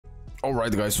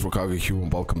Alright guys, RoKage here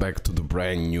and welcome back to the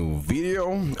brand new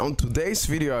video. On today's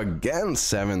video again,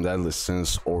 7 Deadly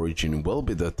Sins Origin will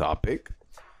be the topic.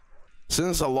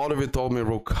 Since a lot of you told me,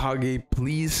 RoKage,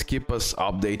 please keep us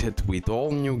updated with all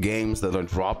new games that are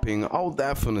dropping, I'll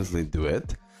definitely do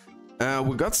it.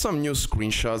 We got some new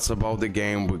screenshots about the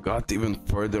game, we got even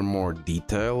further more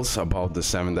details about the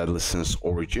 7 Deadly Sins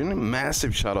Origin.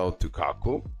 Massive shout out to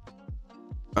Kaku.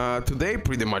 Today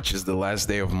pretty much is the last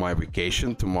day of my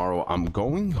vacation. Tomorrow I'm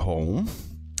going home.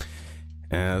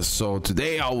 So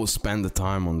today I will spend the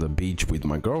time on the beach with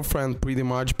my girlfriend pretty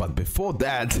much. But before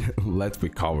that, let me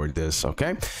cover this,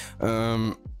 okay?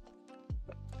 What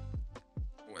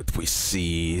we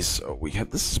see, so we had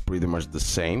this is pretty much the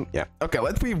same. Yeah, okay,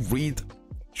 let me read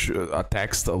a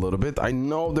text a little bit. I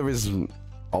know there is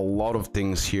a lot of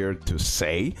things here to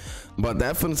say, but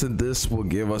definitely this will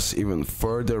give us even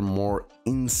further more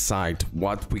insight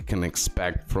what we can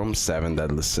expect from 7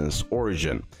 Deadly Sins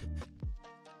Origin.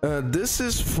 This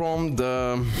is from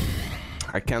the,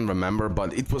 I can't remember,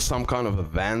 but it was some kind of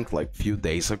event like few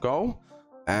days ago,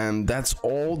 and that's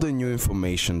all the new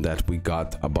information that we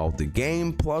got about the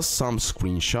game plus some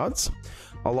screenshots.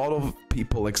 A lot of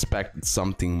people expected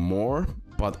something more,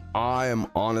 but I am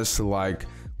honestly like,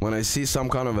 when I see some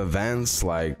kind of events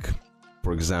like,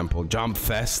 for example, Jump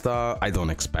Festa, I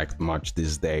don't expect much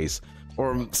these days,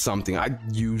 or something. I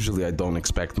don't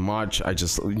expect much. I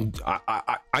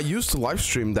used to live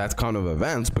stream that kind of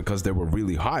events because they were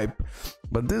really hype,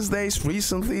 but these days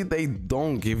recently they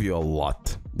don't give you a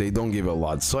lot.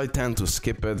 So I tend to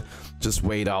skip it, just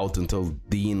wait out until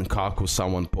Dean, Kaku,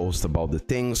 someone posts about the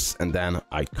things, and then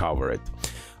I cover it.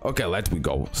 Okay, let me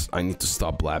go. I need to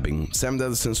stop blabbing. 7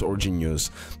 Deadly Sins Origin news.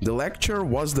 The lecture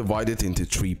was divided into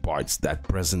 3 parts. That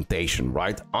presentation,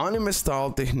 right? Anime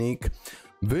style technique,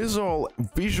 visual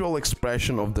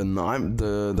expression of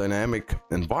the dynamic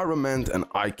environment, and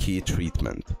IK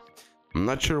treatment. I'm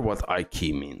not sure what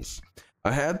IK means.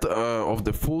 Ahead of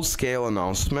the full-scale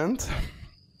announcement,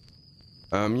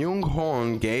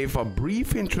 Myung-Hon gave a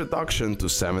brief introduction to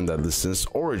 7 Deadly Sins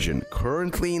Origin,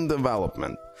 currently in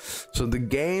development. So the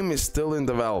game is still in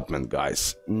development,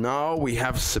 guys. Now we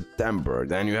have September,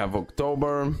 then you have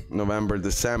October, November,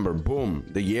 December, boom,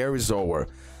 the year is over.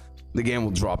 The game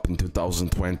will drop in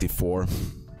 2024.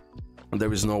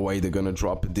 There is no way they're gonna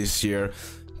drop it this year.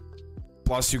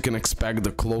 Plus you can expect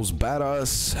the closed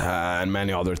betas and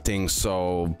many other things,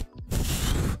 so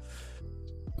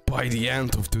by the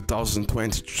end of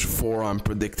 2024, I'm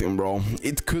predicting, bro.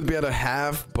 It could be at a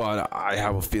half, but I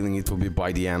have a feeling it will be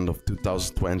by the end of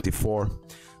 2024.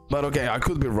 But okay, I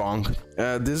could be wrong.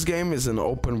 This game is an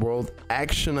open world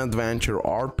action-adventure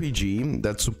RPG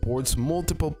that supports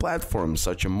multiple platforms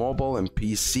such as mobile and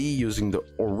PC using the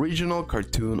original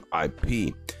cartoon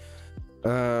IP.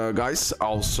 Guys,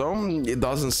 also, it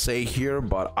doesn't say here,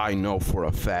 but I know for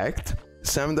a fact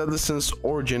 7 Deadly Sins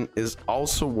Origin is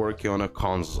also working on a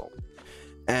console.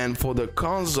 And for the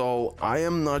console, I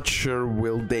am not sure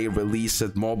will they release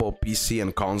it mobile, PC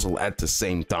and console at the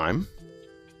same time.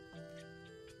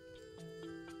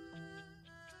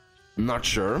 Not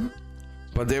sure.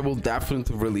 But they will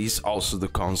definitely release also the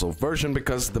console version,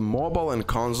 because the mobile and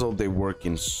console, they work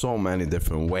in so many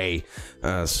different ways.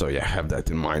 So yeah, have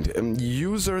that in mind.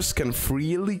 Users can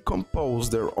freely compose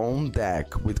their own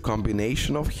deck with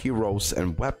combination of heroes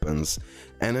and weapons,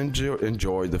 and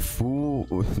enjoy the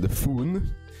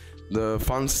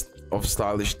fun of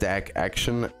stylish deck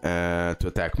action to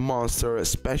attack monster,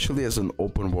 especially as an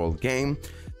open world game.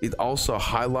 It also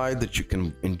highlights that you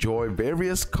can enjoy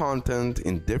various content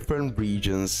in different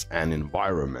regions and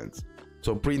environments.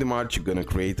 So pretty much you're gonna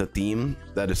create a team.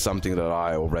 That is something that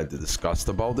I already discussed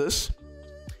about this.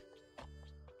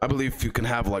 I believe you can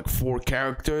have like 4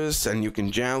 characters and you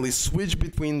can generally switch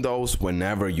between those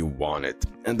whenever you want it.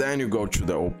 And then you go through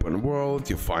the open world,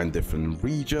 you find different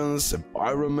regions,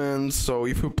 environments. So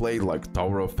if you play like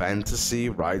Tower of Fantasy,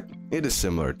 right, it is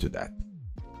similar to that.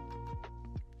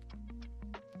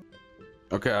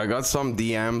 Okay, I got some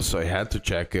DMs, so I had to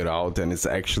check it out, and it's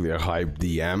actually a hype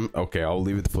DM. Okay, I'll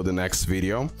leave it for the next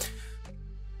video.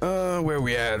 Where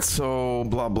we at? So,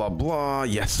 blah blah blah.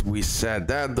 Yes, we said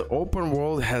that the open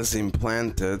world has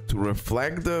implanted to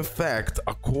reflect the effect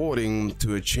according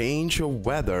to a change of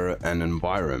weather and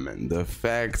environment. The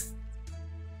effect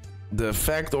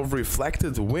of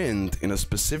reflected wind in a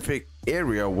specific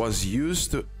area was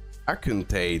used to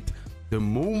accentuate the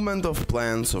movement of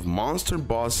plants of monster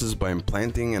bosses by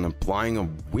implanting and applying a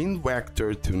wind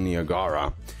vector to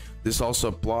Niagara. This also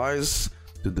applies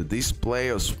to the display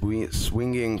of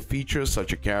swinging features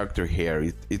such as character hair.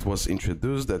 It was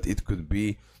introduced that it could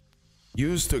be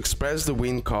used to express the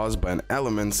wind caused by an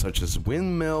element such as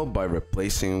windmill by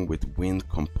replacing with wind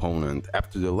component.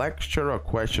 After the lecture, a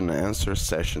question and answer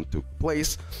session took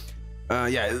place.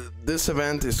 Yeah, this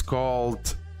event is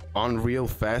called Unreal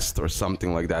Fest or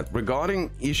something like that.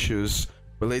 Regarding issues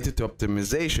related to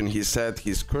optimization, he said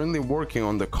he's currently working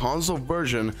on the console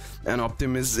version and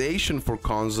optimization for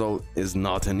console is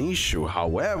not an issue.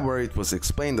 However, it was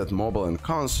explained that mobile and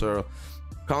console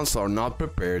are not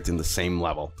prepared in the same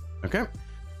level. Okay,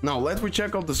 now let me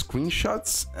check out the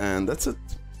screenshots and that's it.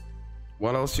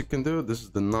 What else you can do? This is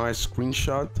the nice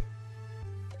screenshot.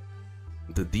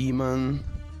 The demon.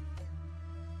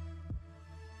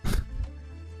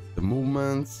 The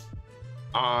movements,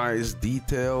 eyes,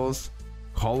 details,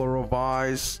 color of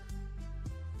eyes.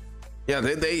 Yeah,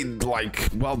 they like,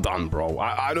 well done, bro.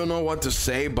 I don't know what to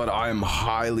say, but I'm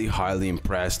highly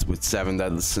impressed with 7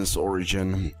 Deadly Sins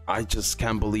Origin. I just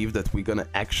can't believe that we're gonna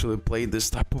actually play this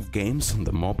type of games on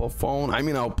the mobile phone. I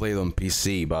mean, I'll play it on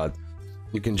PC, but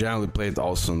you can generally play it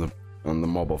also on the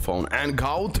mobile phone. And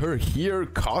Gauter here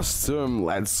costume,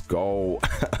 let's go.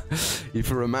 If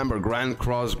you remember Grand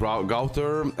Cross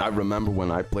Gauter, I remember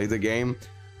when I played the game,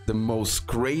 the most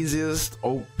craziest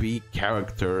OP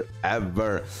character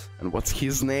ever. And what's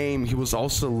his name? He was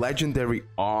also legendary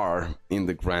R in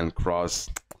the Grand Cross.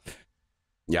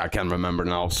 Yeah, I can't remember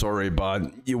now, sorry,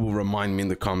 but you will remind me in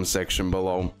the comment section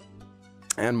below.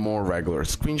 And more regular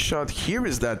screenshot. Here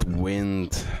is that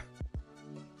wind.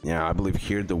 Yeah, I believe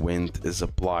here the wind is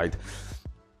applied.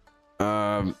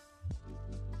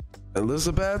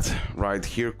 Elizabeth, right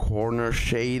here, corner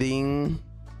shading.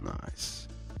 Nice.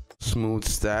 Smooth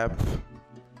step.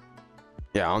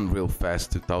 Yeah, Unreal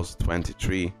Fest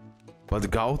 2023.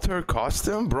 But Gauter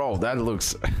costume, bro, that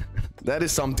looks... that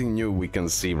is something new we can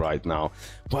see right now.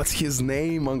 What's his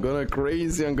name? I'm gonna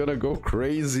go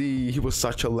crazy. He was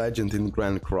such a legend in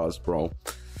Grand Cross, bro.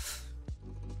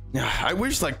 Yeah, I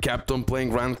wish I kept on playing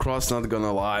Grand Cross, not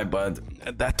gonna lie, but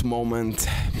at that moment,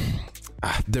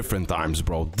 different times,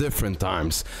 bro, different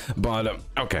times. But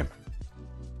okay,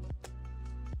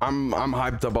 I'm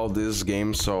hyped about this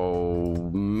game,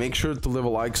 so make sure to leave a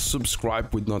like,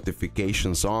 subscribe with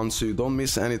notifications on, so you don't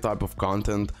miss any type of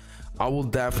content. I will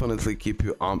definitely keep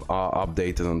you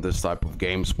updated on this type of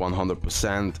games,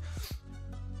 100%.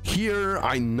 Here,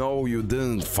 I know you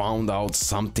didn't found out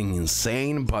something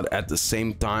insane, but at the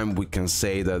same time, we can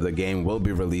say that the game will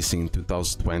be releasing in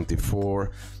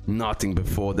 2024, nothing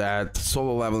before that.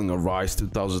 Solo Leveling Arise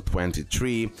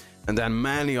 2023, and then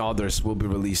many others will be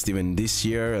released even this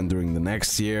year and during the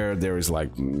next year. There is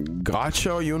like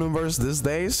gacha universe these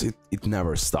days, it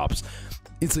never stops.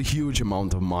 It's a huge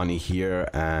amount of money here,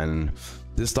 and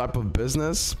this type of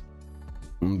business,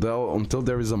 until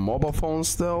there is a mobile phone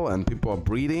still and people are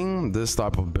breeding, this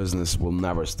type of business will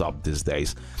never stop these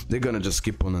days. They're gonna just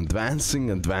keep on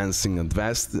advancing.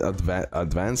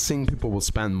 People will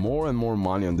spend more and more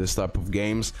money on this type of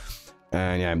games,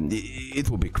 and yeah, it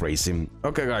will be crazy.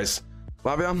 Okay guys,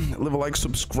 love ya, leave a like,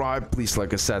 subscribe, please,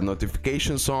 like I said,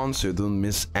 notifications on so you don't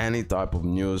miss any type of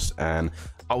news, and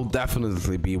I'll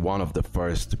definitely be one of the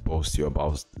first to post you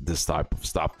about this type of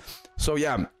stuff. So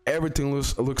yeah, everything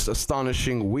looks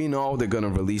astonishing. We know they're gonna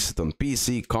release it on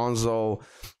PC, console,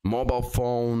 mobile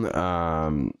phone.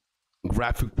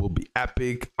 Graphic will be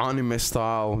epic, anime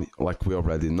style, like we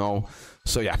already know.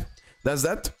 So yeah, that's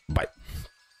that. Bye.